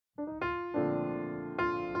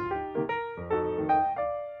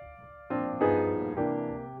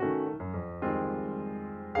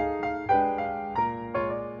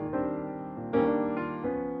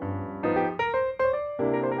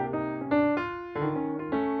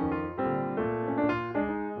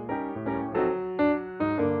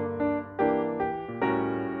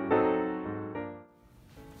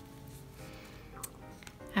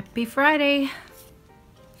Happy Friday.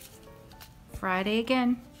 Friday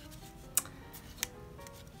again.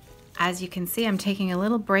 As you can see, I'm taking a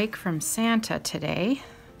little break from Santa today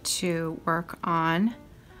to work on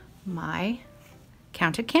my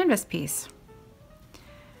counted canvas piece.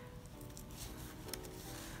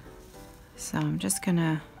 So I'm just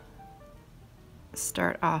gonna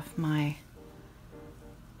start off my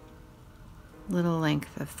little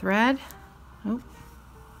length of thread. Oh,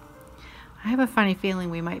 I have a funny feeling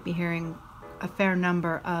we might be hearing a fair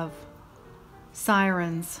number of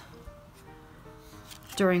sirens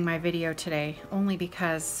during my video today, only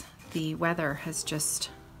because the weather has just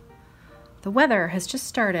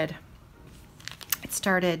started. It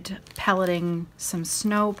started pelleting some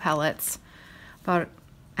snow pellets about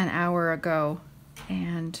an hour ago,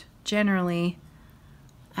 and generally,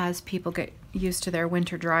 as people get used to their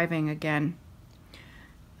winter driving again,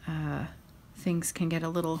 things can get a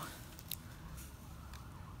little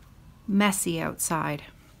messy outside.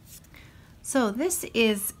 So this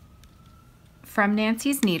is from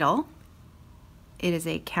Nancy's Needle. It is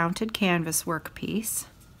a counted canvas work piece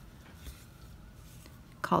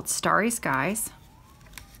called Starry Skies.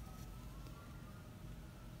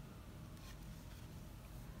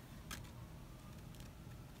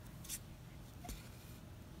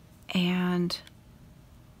 And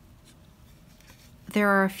there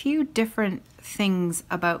are a few different things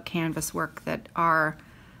about canvas work that are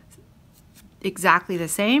exactly the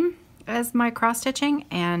same as my cross stitching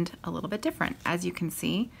and a little bit different. As you can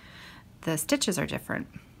see, the stitches are different.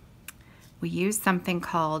 We use something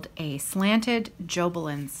called a slanted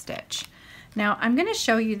Jobelin stitch. Now I'm going to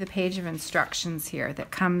show you the page of instructions here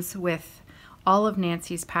that comes with all of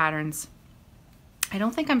Nancy's patterns. I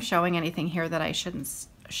don't think I'm showing anything here that I shouldn't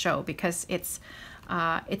show because it's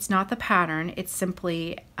not the pattern, it's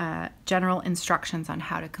simply general instructions on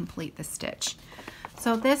how to complete the stitch.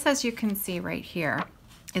 So this, as you can see right here,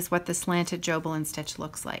 is what the slanted Jobelin stitch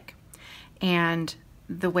looks like. And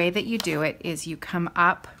the way that you do it is you come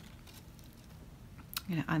up,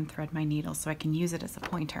 I'm going to unthread my needle so I can use it as a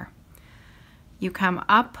pointer. You come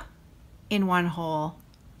up in one hole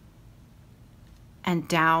and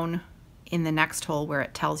down in the next hole where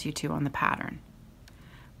it tells you to on the pattern.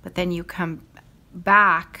 But then you come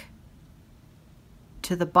back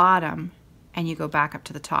to the bottom and you go back up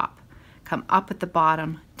to the top. Come up at the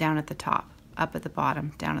bottom, down at the top, up at the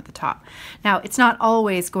bottom, down at the top. Now, it's not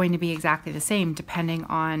always going to be exactly the same depending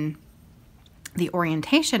on the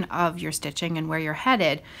orientation of your stitching and where you're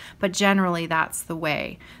headed, but generally that's the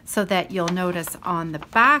way. So that you'll notice on the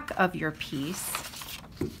back of your piece,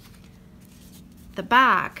 the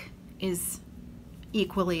back is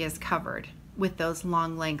equally as covered with those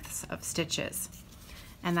long lengths of stitches.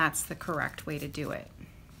 And that's the correct way to do it.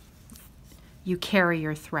 You carry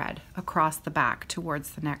your thread across the back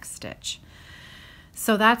towards the next stitch.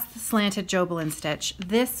 So that's the slanted Jobelin stitch.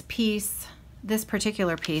 This piece, this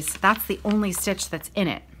particular piece, that's the only stitch that's in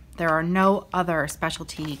it. There are no other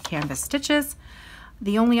specialty canvas stitches.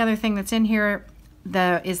 The only other thing that's in here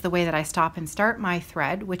is the way that I stop and start my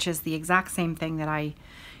thread, which is the exact same thing that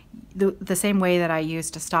the same way that I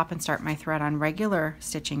use to stop and start my thread on regular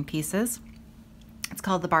stitching pieces. It's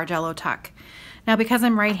called the Bargello tuck. Now, because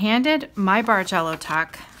I'm right-handed, my Bargello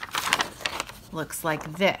tuck looks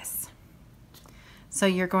like this. So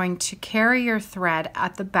you're going to carry your thread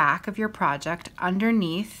at the back of your project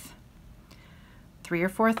underneath 3 or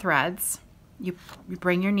 4 threads. You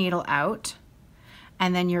bring your needle out,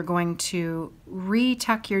 and then you're going to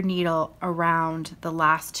re-tuck your needle around the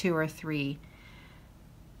last 2 or 3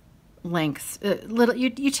 lengths.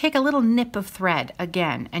 You take a little nip of thread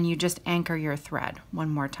again, and you just anchor your thread one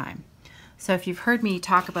more time. So if you've heard me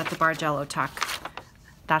talk about the Bargello tuck,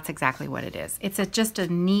 that's exactly what it is. It's just a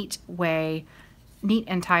neat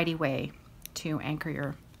and tidy way to anchor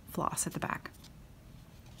your floss at the back.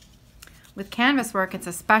 With canvas work, it's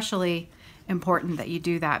especially important that you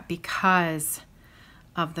do that because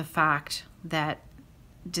of the fact that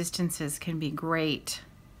distances can be great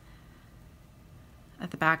at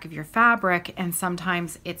the back of your fabric, and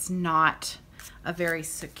sometimes it's not a very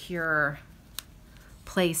secure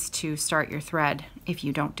place to start your thread if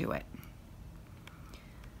you don't do it.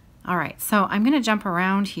 All right, so I'm going to jump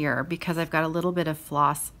around here because I've got a little bit of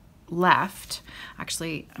floss left.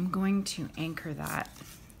 Actually, I'm going to anchor that.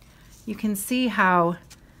 You can see how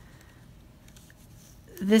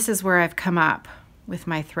this is where I've come up with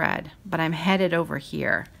my thread, but I'm headed over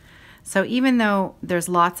here. So even though there's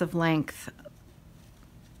lots of length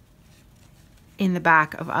in the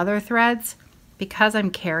back of other threads, because I'm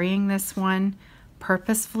carrying this one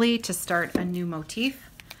purposefully to start a new motif,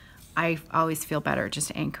 I always feel better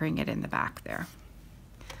just anchoring it in the back there.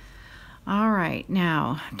 All right,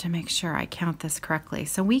 now to make sure I count this correctly.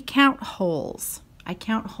 So we count holes. I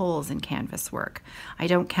count holes in canvas work. I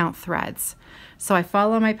don't count threads. So I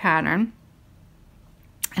follow my pattern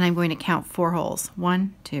and I'm going to count 4 holes.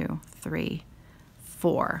 1, 2, 3,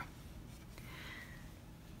 4.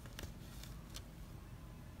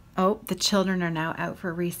 Oh, the children are now out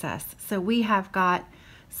for recess. So we have got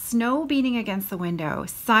snow beating against the window,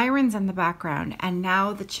 sirens in the background, and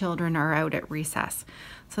now the children are out at recess.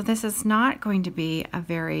 So this is not going to be a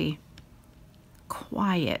very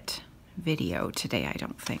quiet video today, I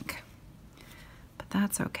don't think. But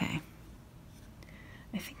that's okay.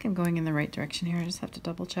 I think I'm going in the right direction here. I just have to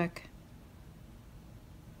double check.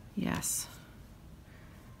 Yes.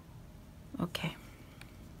 Okay.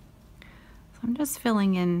 So I'm just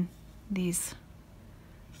filling in these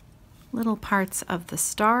little parts of the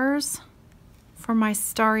stars for my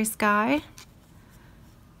starry sky.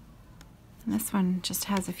 And this one just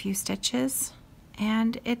has a few stitches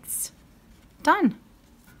and it's done.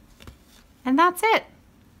 And that's it.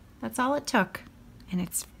 That's all it took. And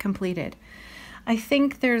it's completed. I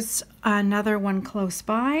think there's another one close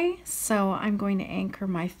by, so I'm going to anchor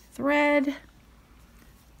my thread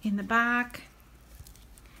in the back.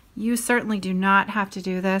 You certainly do not have to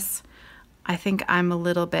do this. I think I'm a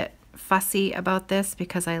little bit fussy about this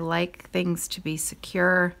because I like things to be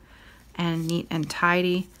secure and neat and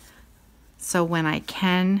tidy. So when I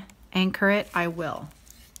can anchor it, I will.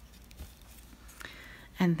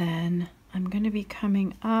 And then I'm going to be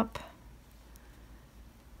coming up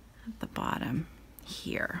at the bottom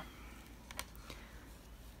here,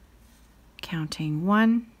 counting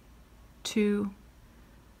 1, 2,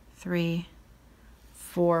 3,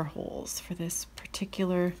 4 holes for this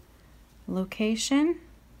particular location.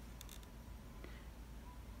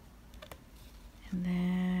 And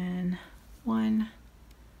then 1,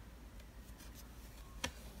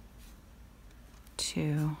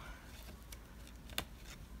 2,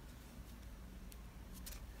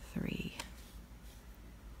 3,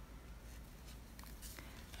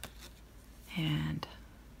 and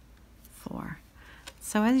 4.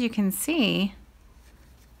 So as you can see,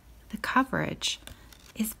 the coverage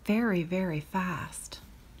is very, very fast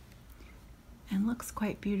and looks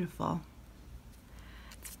quite beautiful.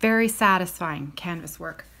 It's very satisfying canvas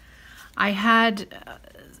work. I had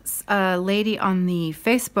a lady on the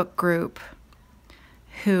Facebook group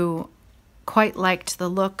who quite liked the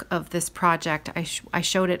look of this project. I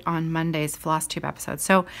showed it on Monday's FlossTube episode.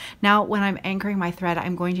 So now when I'm anchoring my thread,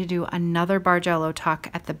 I'm going to do another Bargello tuck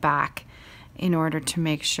at the back in order to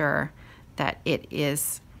make sure that it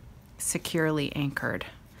is securely anchored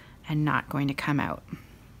and not going to come out.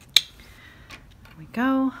 There we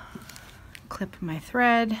go. Clip my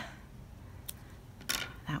thread.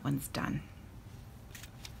 That one's done.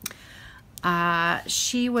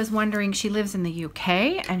 She was wondering, she lives in the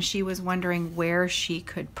UK, and she was wondering where she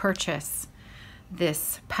could purchase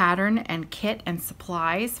this pattern and kit and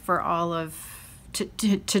supplies for all of, to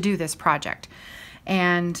do this project.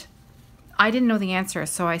 And I didn't know the answer,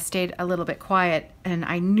 so I stayed a little bit quiet, and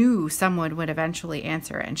I knew someone would eventually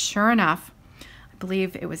answer. And sure enough, I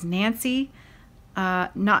believe it was Nancy, I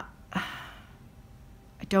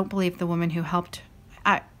don't believe the woman who helped,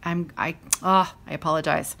 I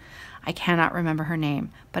apologize. I cannot remember her name,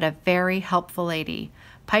 but a very helpful lady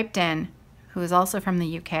piped in, who is also from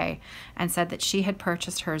the UK, and said that she had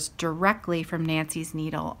purchased hers directly from Nancy's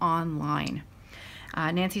Needle online.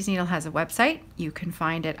 Nancy's Needle has a website. You can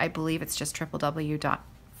find it, I believe it's just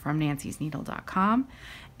www.fromnancysneedle.com.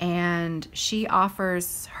 And she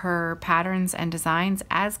offers her patterns and designs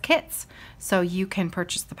as kits. So you can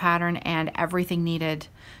purchase the pattern and everything needed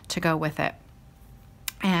to go with it.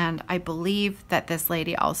 And I believe that this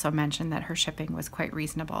lady also mentioned that her shipping was quite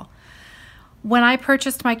reasonable. When I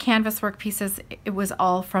purchased my canvas work pieces, it was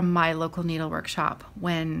all from my local needlework shop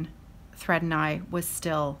when Thread and I was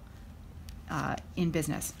still in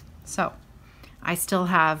business. So I still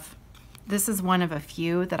have, this is one of a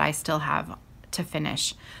few that I still have to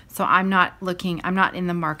finish. So I'm not in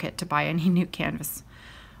the market to buy any new canvas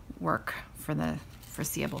work for the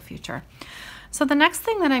foreseeable future. So the next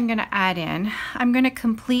thing that I'm going to add in, I'm going to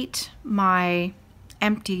complete my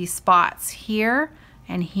empty spots here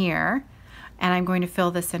and here, and I'm going to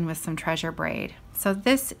fill this in with some treasure braid. So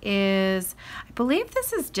this is, I believe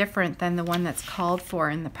this is different than the one that's called for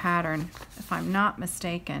in the pattern, if I'm not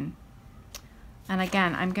mistaken. And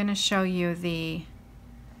again, I'm going to show you the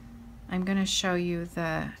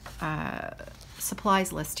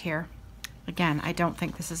supplies list here. Again, I don't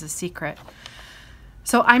think this is a secret.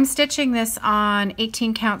 So I'm stitching this on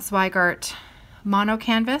 18 count Zweigart mono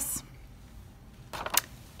canvas,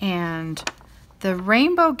 and the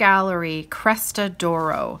Rainbow Gallery Cresta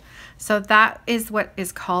Doro. So that is what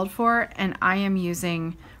is called for, and I am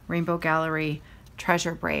using Rainbow Gallery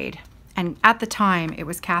Treasure Braid. And at the time, it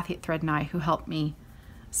was Kathy at Thread and I who helped me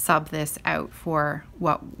sub this out for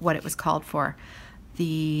what it was called for.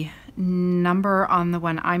 The number on the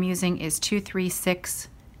one I'm using is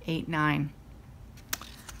 23689.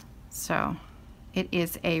 So it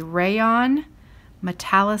is a rayon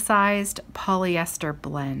metallicized polyester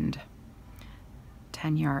blend.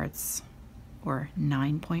 10 yards or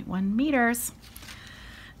 9.1 meters.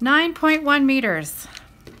 9.1 meters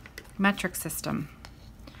metric system.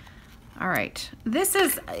 All right,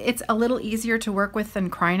 it's a little easier to work with than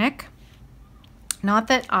Krynic. Not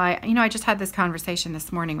that I just had this conversation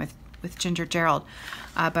this morning with Ginger Gerald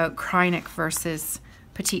about Krynic versus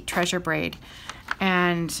Petite Treasure Braid.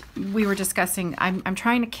 And we were discussing, I'm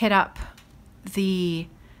trying to kit up the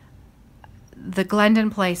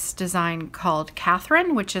Glendon Place design called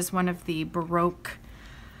Catherine, which is one of the Baroque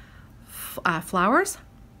flowers.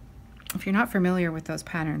 If you're not familiar with those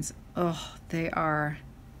patterns, oh, they are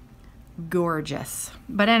gorgeous.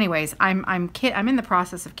 But anyways, I'm in the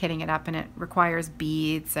process of kitting it up, and it requires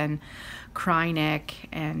beads and Krynic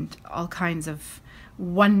and all kinds of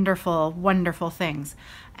wonderful, wonderful things.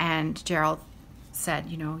 And Gerald said,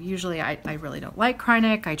 usually I really don't like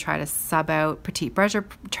Krynic. I try to sub out Petite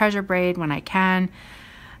Treasure Braid when I can.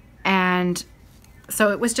 And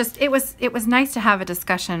so it was nice to have a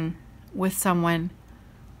discussion with someone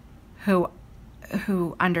who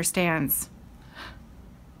understands,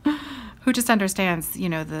 who just understands,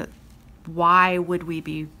 the why would we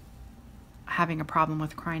be having a problem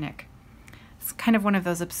with Krynic. It's kind of one of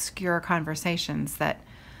those obscure conversations that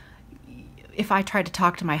if I tried to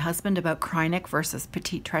talk to my husband about Krynic versus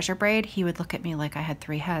Petite Treasure Braid, he would look at me like I had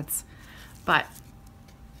three heads. But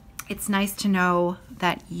it's nice to know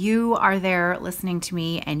that you are there listening to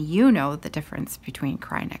me and you know the difference between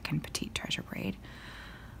Krynic and Petite Treasure Braid.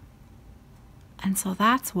 And so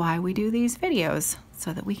that's why we do these videos,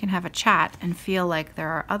 so that we can have a chat and feel like there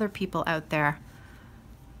are other people out there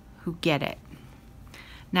who get it.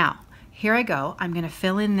 Now, here I go. I'm going to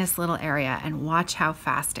fill in this little area and watch how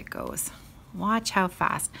fast it goes. Watch how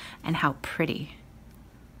fast and how pretty.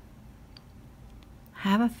 I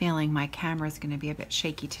have a feeling my camera is going to be a bit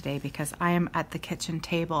shaky today because I am at the kitchen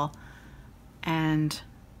table and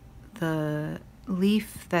the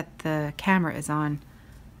leaf that the camera is on,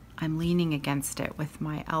 I'm leaning against it with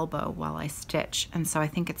my elbow while I stitch, and so I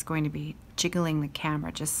think it's going to be jiggling the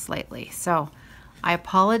camera just slightly. So I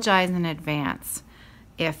apologize in advance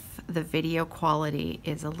if the video quality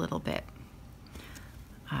is a little bit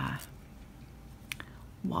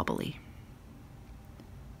wobbly.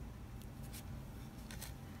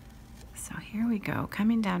 So here we go,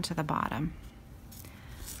 coming down to the bottom.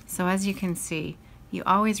 So as you can see, you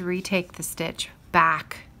always retake the stitch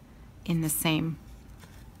back in the same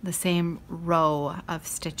row of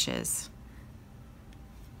stitches.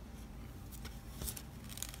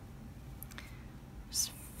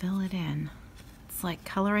 Just fill it in. It's like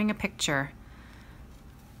coloring a picture,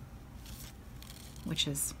 which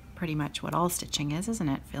is pretty much what all stitching is, isn't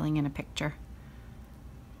it? Filling in a picture.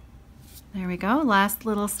 There we go, last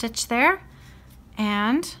little stitch there,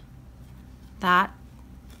 and that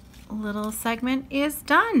little segment is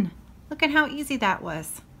done. Look at how easy that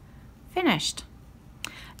was. Finished.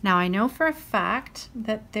 Now I know for a fact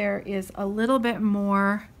that there is a little bit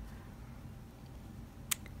more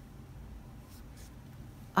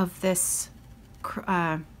of this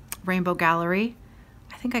Rainbow Gallery.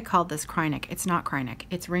 I think I called this Krynic. It's not Krynic,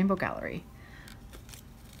 it's Rainbow Gallery.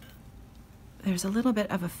 There's a little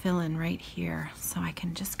bit of a fill-in right here, so I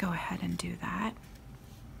can just go ahead and do that.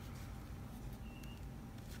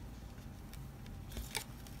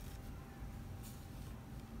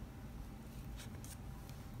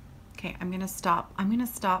 Okay, I'm gonna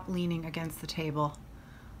stop leaning against the table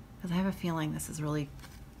because I have a feeling this is really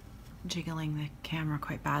jiggling the camera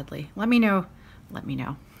quite badly. Let me know.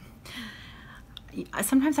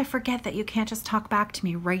 Sometimes I forget that you can't just talk back to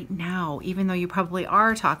me right now, even though you probably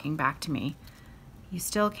are talking back to me. You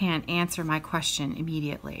still can't answer my question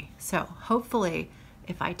immediately. So hopefully,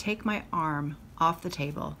 if I take my arm off the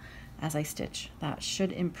table as I stitch, that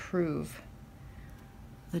should improve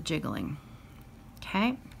the jiggling.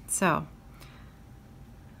 Okay. So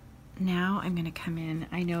now I'm going to come in.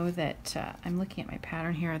 I know that I'm looking at my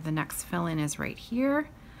pattern here. The next fill-in is right here,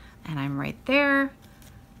 and I'm right there.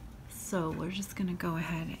 So we're just going to go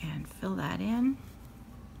ahead and fill that in.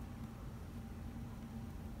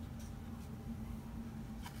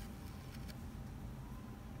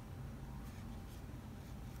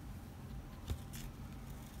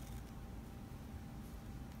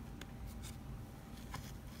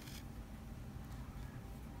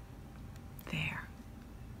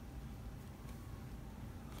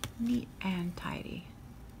 Neat and tidy.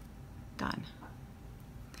 Done.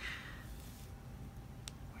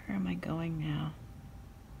 Where am I going now?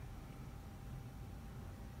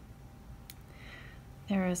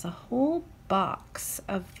 There is a whole box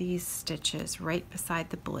of these stitches right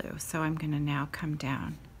beside the blue, so I'm going to now come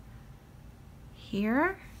down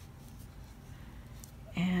here,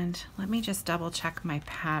 and let me just double check my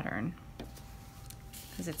pattern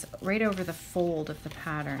because it's right over the fold of the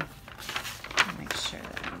pattern. I'll make sure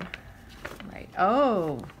that I'm right.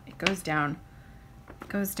 Oh, it goes down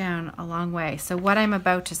a long way. So what I'm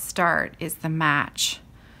about to start is the match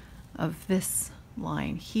of this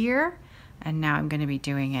line here, and now I'm going to be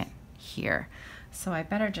doing it here. So I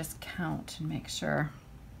better just count and make sure.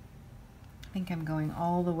 I think I'm going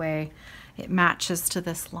all the way. It matches to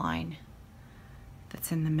this line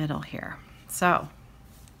that's in the middle here. So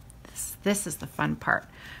this is the fun part,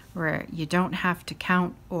 where you don't have to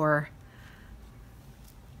count or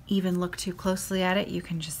even look too closely at it. You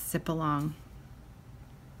can just zip along.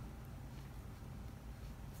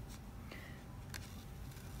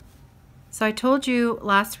 So I told you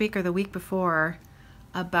last week or the week before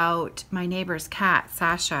about my neighbor's cat,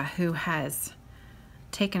 Sasha, who has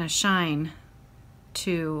taken a shine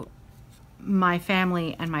to my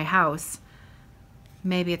family and my house.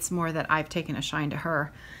 Maybe it's more that I've taken a shine to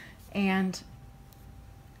her. And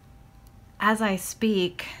as I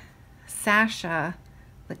speak, Sasha,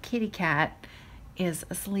 the kitty cat, is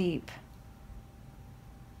asleep.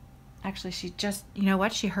 Actually, she just, you know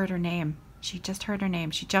what? She heard her name. She just heard her name.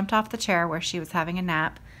 She jumped off the chair where she was having a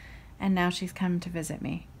nap, and now she's come to visit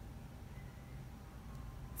me.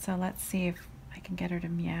 So let's see if I can get her to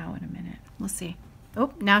meow in a minute. We'll see.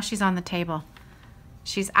 Oh, now she's on the table.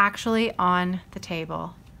 She's actually on the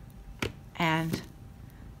table, and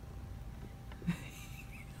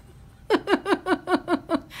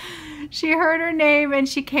she heard her name and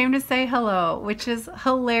she came to say hello, which is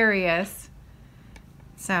hilarious.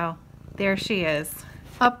 So there she is,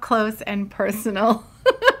 up close and personal.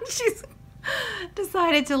 She's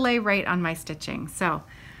decided to lay right on my stitching. So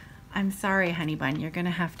I'm sorry, honey bun, you're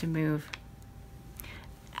gonna have to move.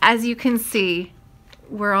 As you can see,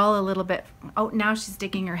 we're all a little bit, oh, now she's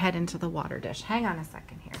digging her head into the water dish. Hang on a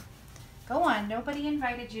second here. Go on, nobody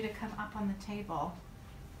invited you to come up on the table.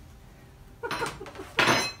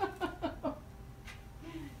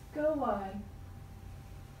 Go on.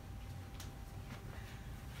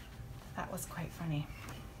 That was quite funny.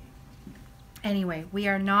 Anyway,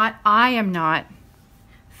 I am not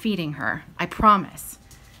feeding her, I promise.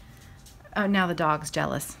 Oh, now the dog's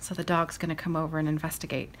jealous, so the dog's gonna come over and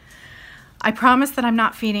investigate. I promise that I'm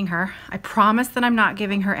not feeding her. I promise that I'm not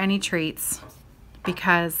giving her any treats,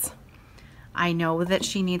 because I know that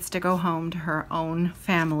she needs to go home to her own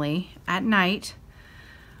family at night,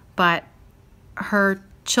 but her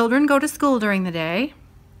children go to school during the day,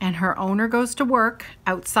 and her owner goes to work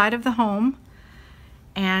outside of the home,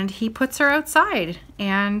 and he puts her outside,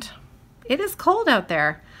 and it is cold out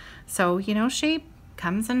there. So, you know, she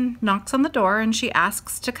comes and knocks on the door and she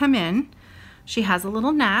asks to come in. She has a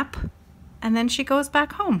little nap, and then she goes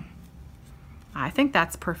back home. I think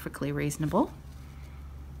that's perfectly reasonable.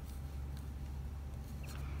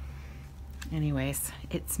 Anyways,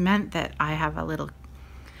 it's meant that I have a little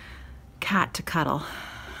cat to cuddle,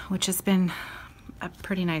 which has been a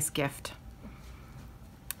pretty nice gift.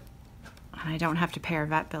 And I don't have to pay her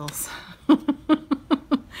vet bills,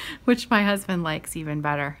 which my husband likes even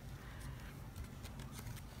better.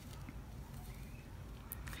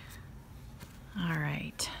 All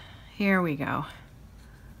right, here we go.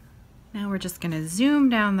 Now we're just going to zoom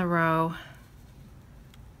down the row.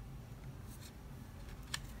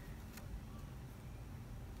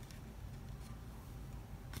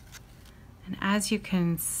 And as you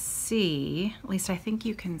can see, at least I think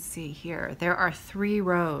you can see here, there are 3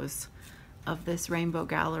 rows of this rainbow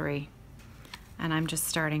gallery. And I'm just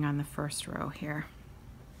starting on the first row here.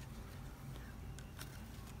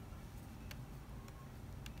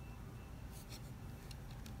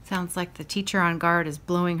 Sounds like the teacher on guard is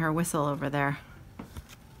blowing her whistle over there.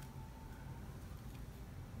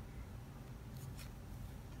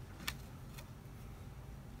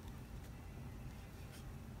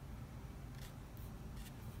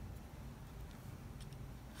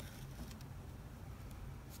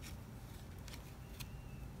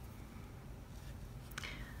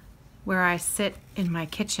 Where I sit in my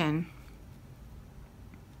kitchen,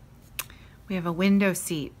 we have a window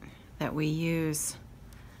seat that we use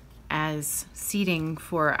as seating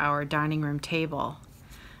for our dining room table,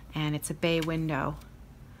 and it's a bay window,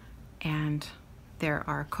 and there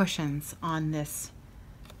are cushions on this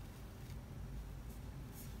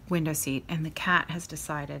window seat, and the cat has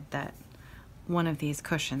decided that one of these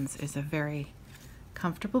cushions is a very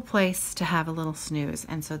comfortable place to have a little snooze,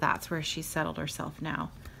 and so that's where she's settled herself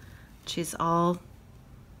now. She's all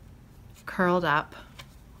curled up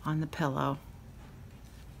on the pillow,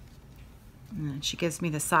 and then she gives me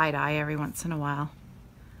the side eye every once in a while,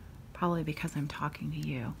 probably because I'm talking to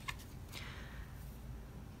you.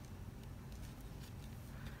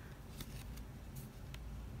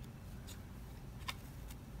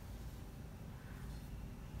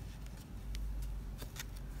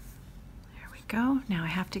 Go. Now I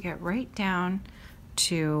have to get right down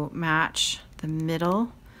to match the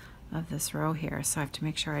middle of this row here, so I have to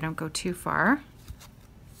make sure I don't go too far.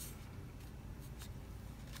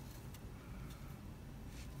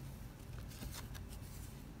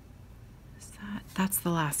 That's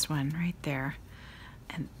the last one right there,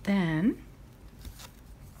 and then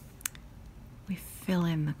we fill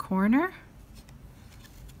in the corner.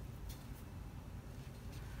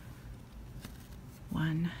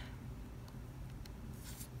 1,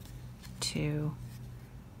 2,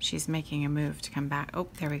 she's making a move to come back. Oh,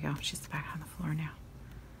 there we go. She's back on the floor now.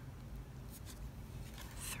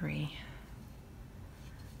 3.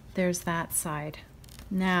 There's that side.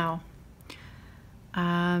 Now,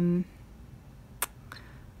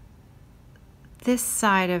 this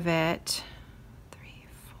side of it, 3,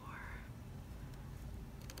 4.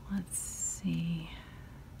 Let's see.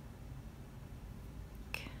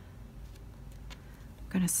 I'm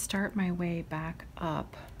going to start my way back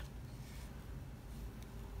up,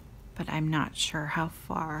 but I'm not sure how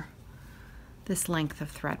far this length of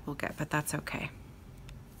thread will get, but that's okay.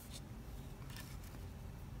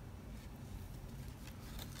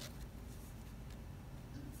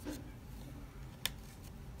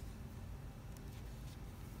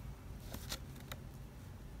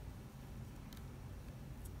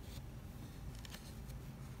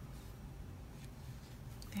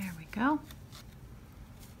 There we go.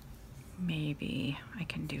 Maybe I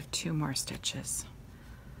can do 2 more stitches.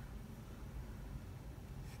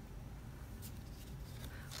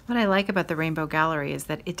 What I like about the Rainbow Gallery is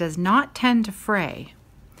that it does not tend to fray.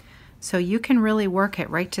 So you can really work it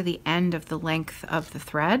right to the end of the length of the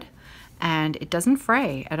thread, and it doesn't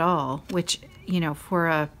fray at all, which, you know,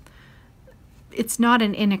 it's not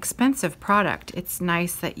an inexpensive product. It's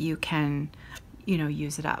nice that you can, you know,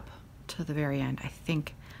 use it up to the very end. I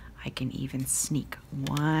think I can even sneak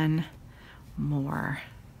 1 more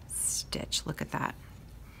stitch. Look at that.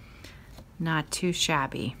 Not too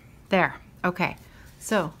shabby. There. Okay.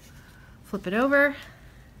 So flip it over,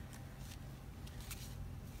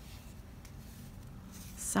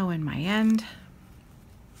 sew in my end,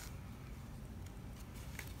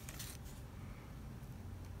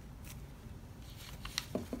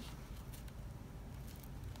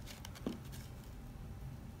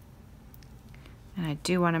 and I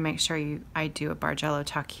do want to make sure I do a Bargello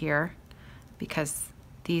tuck here because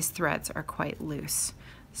these threads are quite loose.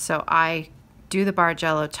 So I do the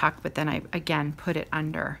Bargello tuck, but then I again put it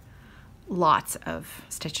under lots of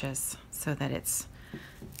stitches so that it's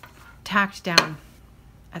tacked down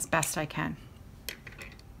as best I can.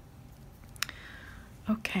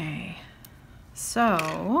 Okay,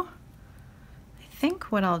 so I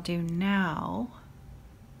think what I'll do now,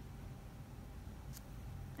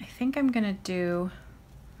 I think I'm gonna do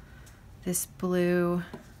this blue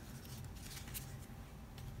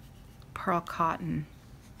pearl cotton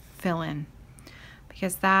fill-in,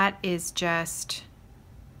 because that is just,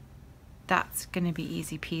 that's going to be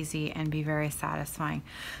easy peasy and be very satisfying.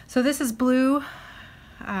 So this is blue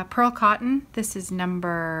pearl cotton. This is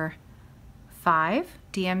number 5,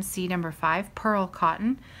 DMC number 5, pearl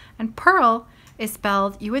cotton. And pearl is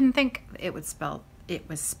spelled, you wouldn't think it was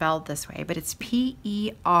spelled this way, but it's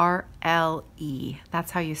P-E-R-L-E.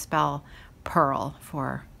 That's how you spell pearl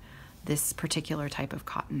for this particular type of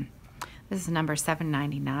cotton. This is number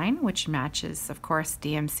 799, which matches, of course,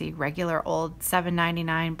 DMC regular old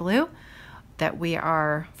 799 blue that we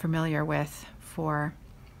are familiar with for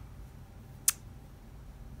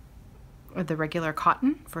the regular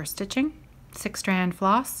cotton for stitching, 6-strand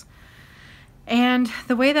floss. And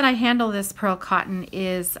the way that I handle this pearl cotton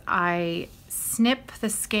is I snip the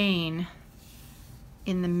skein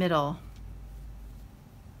in the middle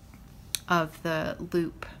of the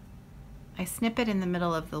loop. I snip it in the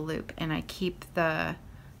middle of the loop, and I keep the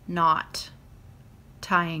knot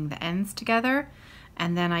tying the ends together,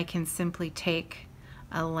 and then I can simply take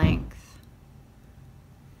a length.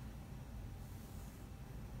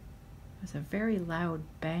 There's a very loud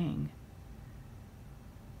bang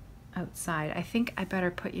outside. I think I better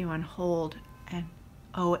put you on hold. And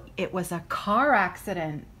oh, it was a car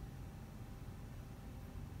accident.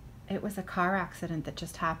 it was a car accident that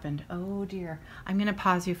just happened. Oh dear. I'm gonna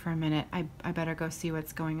pause you for a minute. I better go see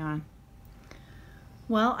what's going on.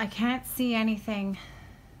 Well, I can't see anything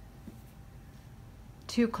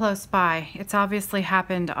too close by. It's obviously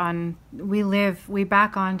happened on, we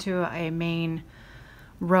back onto a main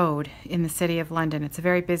road in the city of London. It's a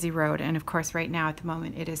very busy road, and of course right now at the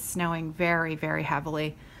moment it is snowing very, very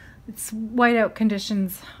heavily. It's whiteout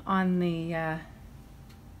conditions on the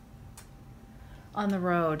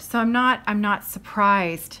road, so I'm not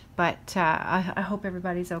surprised, but I hope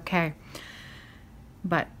everybody's okay.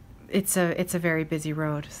 But it's a very busy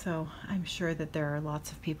road, so I'm sure that there are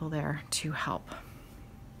lots of people there to help.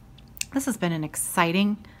 This has been an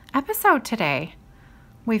exciting episode today.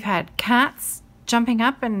 We've had cats jumping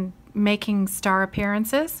up and making star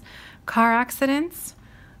appearances, car accidents,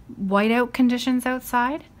 whiteout conditions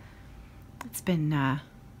outside. It's been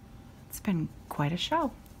quite a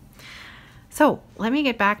show. So let me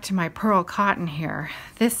get back to my pearl cotton here.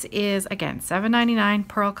 This is, again, $7.99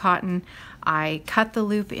 pearl cotton. I cut the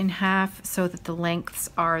loop in half so that the lengths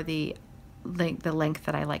are the length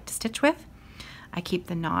that I like to stitch with. I keep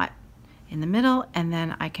the knot in the middle, and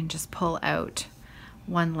then I can just pull out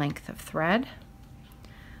one length of thread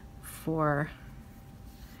for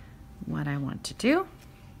what I want to do.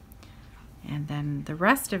 And then the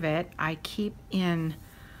rest of it I keep in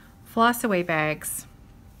floss away bags.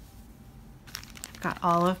 Got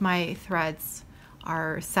all of my threads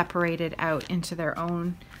are separated out into their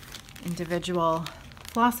own individual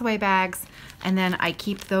floss away bags, and then I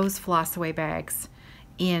keep those floss away bags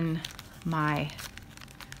in my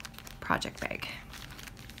project bag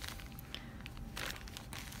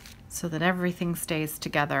so that everything stays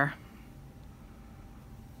together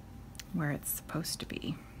where it's supposed to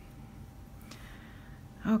be.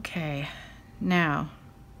 Okay, now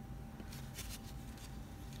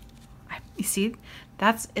you see,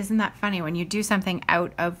 isn't that funny? When you do something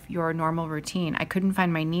out of your normal routine, I couldn't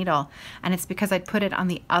find my needle, and it's because I'd put it on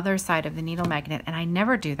the other side of the needle magnet, and I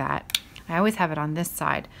never do that. I always have it on this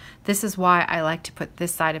side. This is why I like to put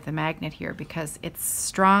this side of the magnet here, because it's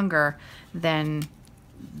stronger than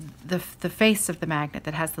the face of the magnet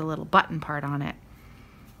that has the little button part on it.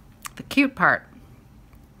 The cute part.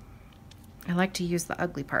 I like to use the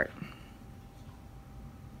ugly part.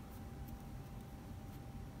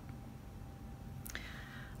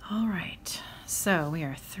 All right, so we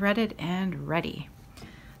are threaded and ready.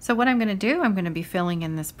 So what I'm going to do, I'm going to be filling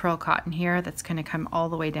in this pearl cotton here that's going to come all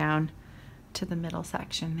the way down to the middle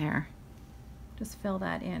section there. Just fill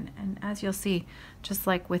that in, and as you'll see, just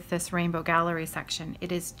like with this rainbow gallery section,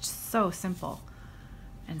 it is just so simple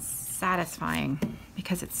and satisfying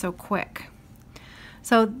because it's so quick.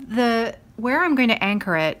 So where I'm going to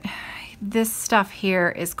anchor it, this stuff here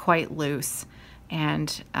is quite loose,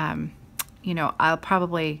 and you know,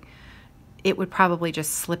 it would probably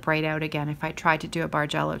just slip right out again if I tried to do a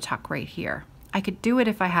Bargello tuck right here. I could do it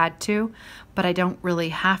if I had to, but I don't really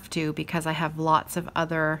have to because I have lots of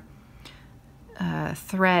other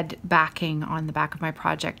thread backing on the back of my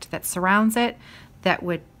project that surrounds it.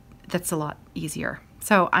 That's a lot easier.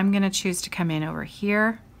 So I'm going to choose to come in over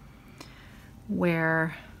here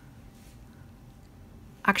where,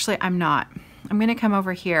 actually I'm not. I'm going to come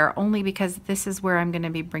over here only because this is where I'm going to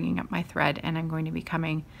be bringing up my thread, and I'm going to be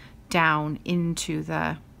coming down into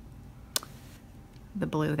the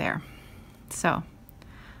blue there. So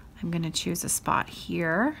I'm going to choose a spot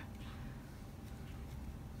here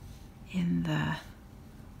in the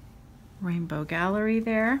rainbow gallery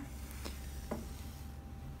there.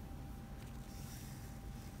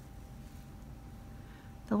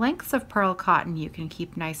 The lengths of pearl cotton you can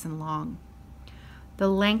keep nice and long. The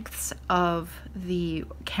lengths of the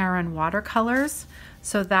Caron watercolors,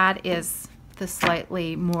 so that is the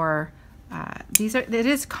slightly more, it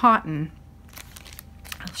is cotton.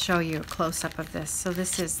 I'll show you a close-up of this. So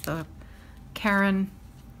this is the Caron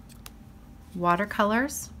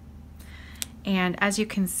watercolors, and as you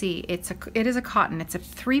can see, it is a cotton. It's a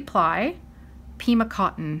 3-ply Pima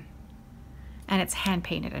cotton, and it's hand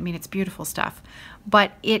painted. I mean, it's beautiful stuff,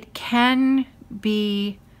 but it can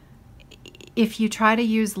be, if you try to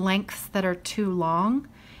use lengths that are too long,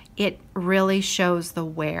 it really shows the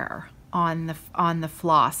wear on the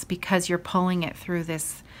floss because you're pulling it through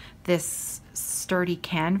this sturdy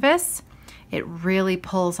canvas. It really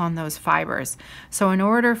pulls on those fibers. So in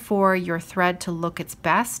order for your thread to look its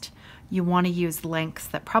best, you want to use lengths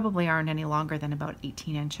that probably aren't any longer than about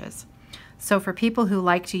 18 inches. So for people who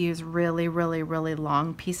like to use really, really, really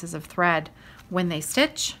long pieces of thread when they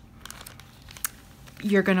stitch,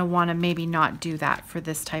 you're going to want to maybe not do that for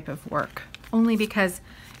this type of work, only because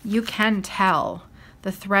you can tell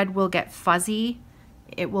the thread will get fuzzy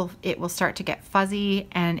it will start to get fuzzy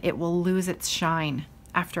and it will lose its shine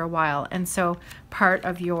after a while. And so part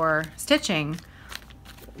of your stitching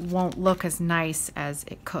won't look as nice as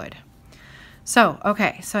it could. So,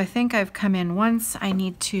 okay, so I think I've come in once. I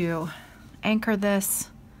need to anchor this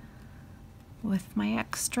with my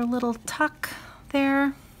extra little tuck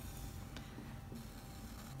there.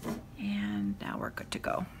 And now we're good to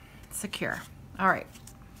go. Secure. All right.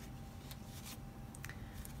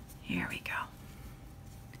 Here we go.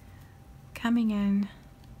 Coming in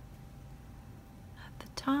at the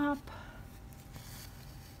top.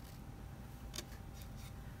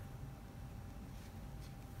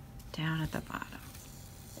 Down at the bottom.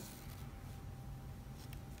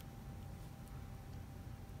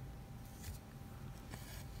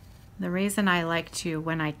 The reason I like to,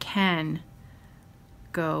 when I can,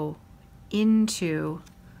 go into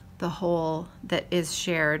the hole that is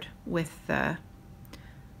shared with the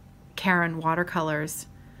Karen watercolors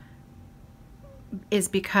is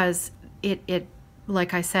because it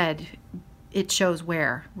like I said, it shows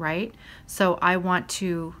where, right? So I want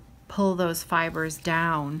to pull those fibers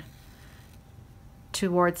down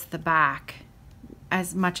towards the back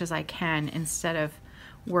as much as I can instead of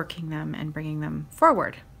working them and bringing them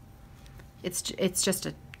forward. It's just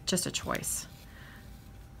a choice.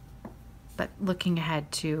 But looking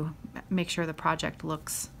ahead to make sure the project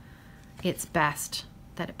looks its best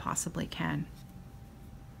that it possibly can.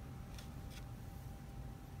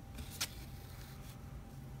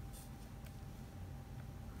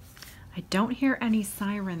 I don't hear any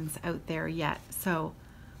sirens out there yet, so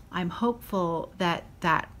I'm hopeful that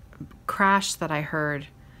that crash that I heard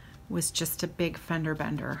was just a big fender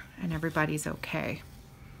bender and everybody's okay.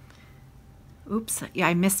 Oops, yeah,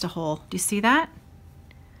 I missed a hole. Do you see that?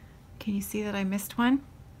 Can you see that I missed one?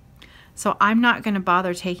 So I'm not going to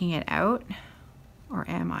bother taking it out, or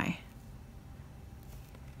am I?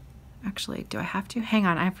 Actually, do I have to? Hang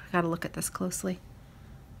on, I've got to look at this closely.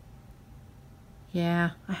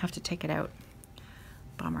 Yeah, I have to take it out.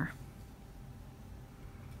 Bummer.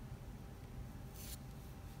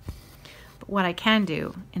 But what I can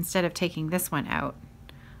do, instead of taking this one out,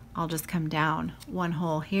 I'll just come down one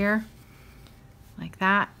hole here, like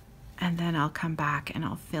that, and then I'll come back and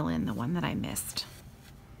I'll fill in the one that I missed.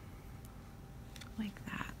 Like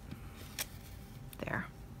that. There.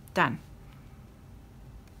 Done.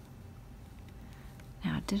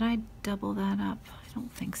 Now, did I double that up? I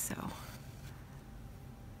don't think so.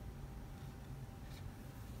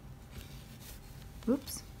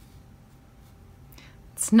 Oops.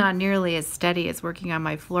 It's not nearly as steady as working on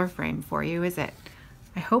my floor frame for you, is it?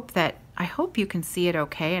 I hope you can see it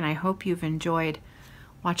okay, and I hope you've enjoyed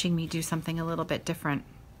watching me do something a little bit different.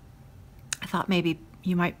 I thought maybe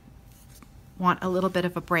you might want a little bit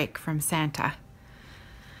of a break from Santa.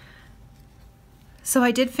 So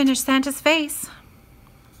I did finish Santa's face.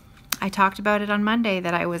 I talked about it on Monday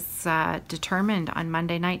that I was determined on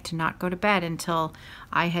Monday night to not go to bed until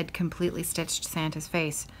I had completely stitched Santa's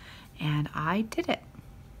face, and I did it.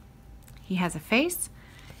 He has a face,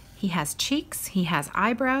 he has cheeks, he has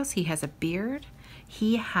eyebrows, he has a beard,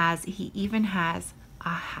 he even has a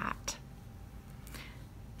hat.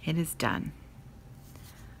 It is done.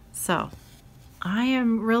 So I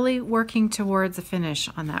am really working towards a finish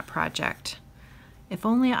on that project. If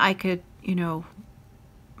only I could, you know,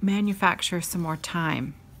 manufacture some more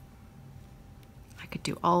time, I could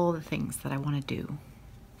do all the things that I want to do.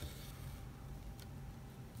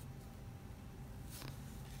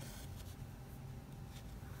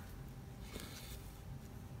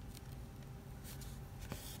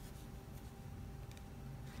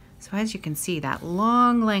 So as you can see, that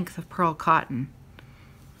long length of pearl cotton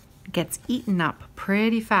gets eaten up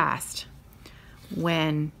pretty fast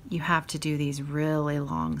when you have to do these really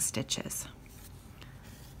long stitches.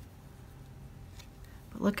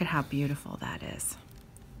 But look at how beautiful that is.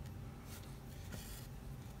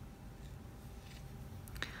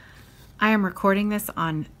 I am recording this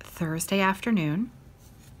on Thursday afternoon,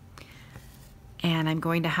 and I'm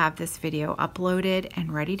going to have this video uploaded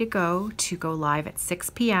and ready to go live at 6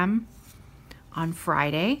 p.m. on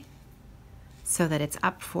Friday, so that it's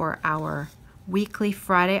up for our weekly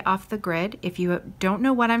Friday Off the Grid. If you don't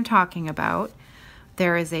know what I'm talking about,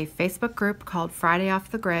 there is a Facebook group called Friday Off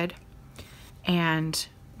the Grid, and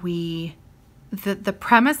the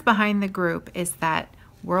premise behind the group is that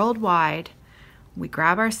worldwide we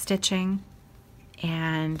grab our stitching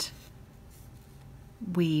and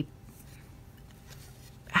we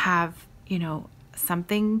have, you know,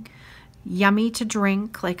 something yummy to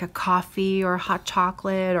drink, like a coffee or hot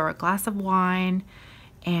chocolate or a glass of wine,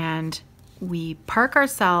 and we park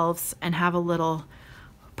ourselves and have a little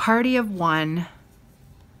party of one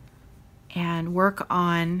and work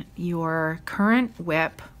on your current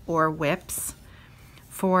whip or whips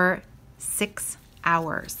for 6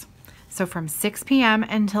 hours. So from 6 p.m.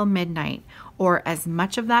 until midnight, or as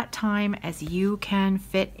much of that time as you can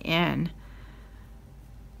fit in.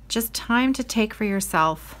 Just time to take for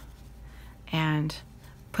yourself and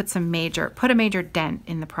put a major dent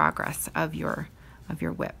in the progress of your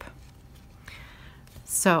whip.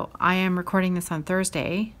 So I am recording this on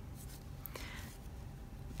Thursday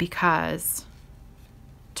because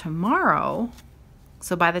tomorrow,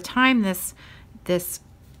 so by the time this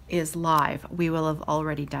is live, we will have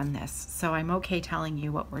already done this. So I'm okay telling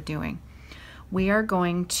you what we're doing. We are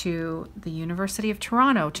going to the University of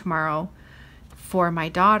Toronto tomorrow for my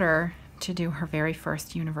daughter to do her very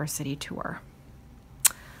first university tour,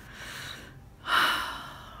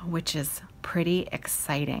 which is pretty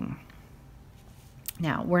exciting.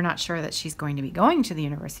 Now, we're not sure that she's going to be going to the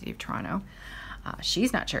University of Toronto.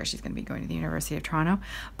 She's not sure she's going to be going to the University of Toronto,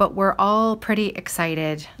 but we're all pretty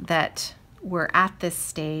excited that we're at this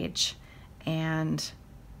stage and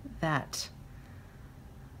that,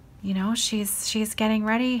 you know, she's getting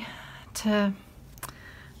ready to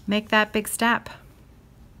make that big step.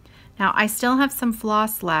 Now, I still have some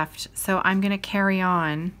floss left, so I'm going to carry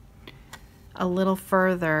on a little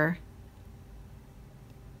further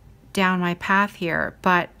down my path here,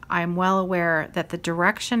 but I'm well aware that the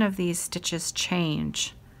direction of these stitches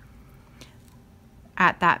change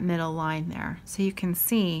at that middle line there. So you can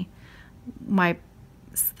see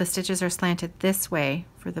the stitches are slanted this way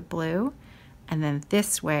for the blue and then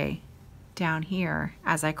this way down here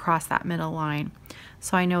as I cross that middle line.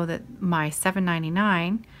 So I know that my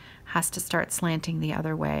 $7.99 has to start slanting the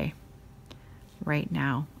other way right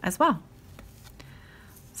now as well.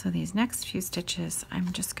 So these next few stitches,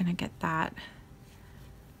 I'm just going to get that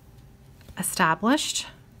established,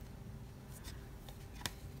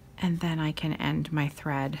 and then I can end my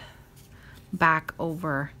thread back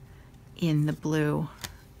over in the blue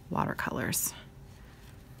watercolors.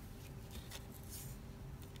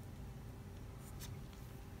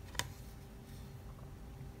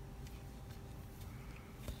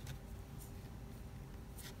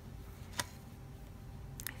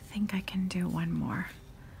 I think I can do one more,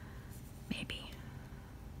 maybe.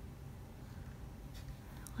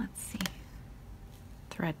 Let's see.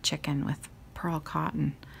 Thread chicken with pearl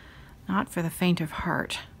cotton. Not for the faint of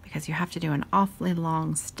heart, because you have to do an awfully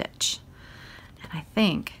long stitch. And I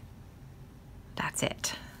think that's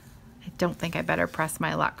it. I don't think I better press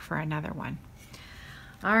my luck for another one.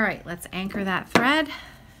 All right, let's anchor that thread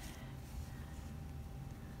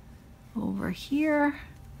over here.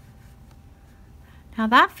 Now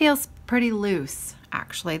that feels pretty loose,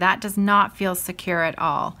 actually. That does not feel secure at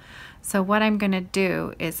all. So what I'm going to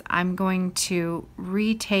do is I'm going to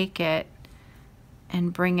retake it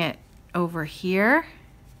and bring it over here.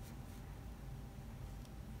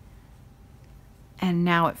 And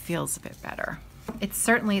now it feels a bit better. It's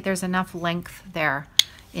certainly, there's enough length there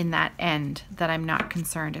in that end that I'm not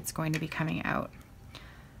concerned it's going to be coming out.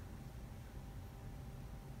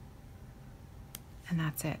 And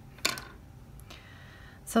that's it.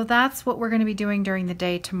 So that's what we're going to be doing during the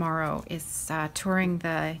day tomorrow, is touring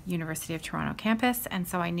the University of Toronto campus, and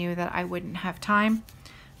so I knew that I wouldn't have time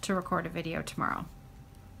to record a video tomorrow.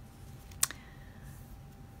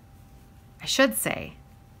 I should say,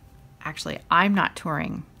 actually, I'm not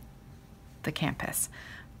touring the campus.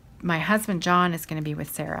 My husband John is going to be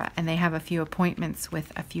with Sarah, and they have a few appointments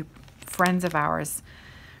with a few friends of ours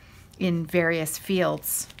in various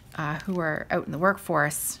fields who are out in the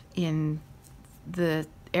workforce in the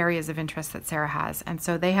areas of interest that Sarah has. And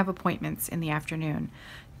so they have appointments in the afternoon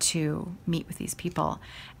to meet with these people.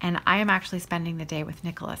 And I am actually spending the day with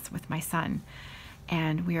Nicholas, with my son,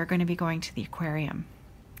 and we are going to be going to the aquarium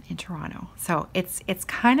in Toronto. So it's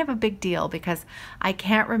kind of a big deal because I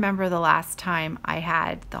can't remember the last time I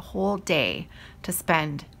had the whole day to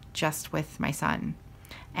spend just with my son.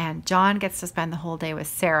 And John gets to spend the whole day with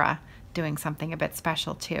Sarah doing something a bit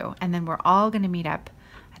special too. And then we're all going to meet up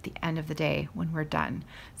at the end of the day when we're done.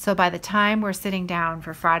 So by the time we're sitting down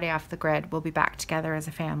for Friday Off the Grid, we'll be back together as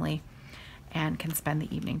a family and can spend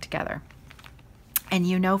the evening together. And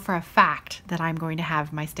you know for a fact that I'm going to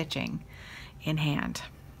have my stitching in hand.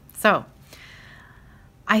 So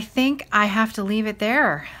I think I have to leave it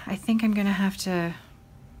there. I think I'm going to have to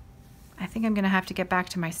get back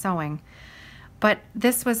to my sewing. But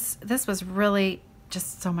this was really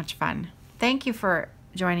just so much fun. Thank you for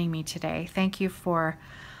joining me today. Thank you for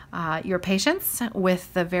your patience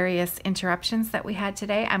with the various interruptions that we had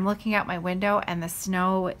today. I'm looking out my window and the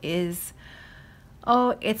snow is,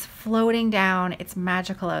 oh, it's floating down. It's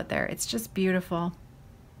magical out there. It's just beautiful.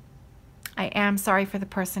 I am sorry for the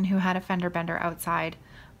person who had a fender bender outside,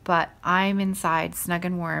 but I'm inside snug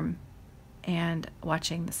and warm and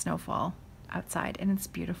watching the snowfall outside, and it's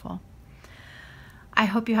beautiful. I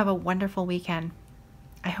hope you have a wonderful weekend.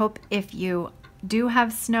 I hope if you do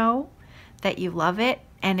have snow that you love it,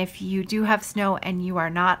 and if you do have snow and you are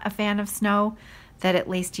not a fan of snow, that at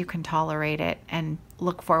least you can tolerate it and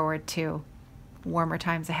look forward to warmer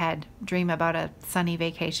times ahead. Dream about a sunny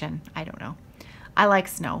vacation. I don't know. I like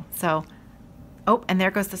snow, so... Oh, and there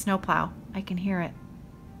goes the snowplow. I can hear it.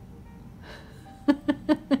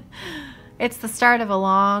 It's the start of a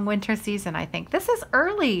long winter season, I think. This is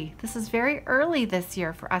early. This is very early this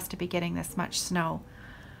year for us to be getting this much snow.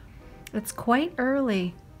 It's quite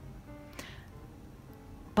early.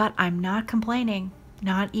 But I'm not complaining,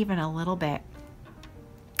 not even a little bit.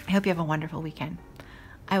 I hope you have a wonderful weekend.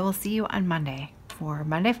 I will see you on Monday for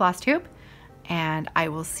Monday Floss Tube, and I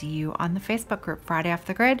will see you on the Facebook group Friday Off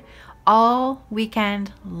the Grid all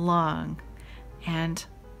weekend long. And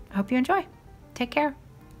I hope you enjoy. Take care.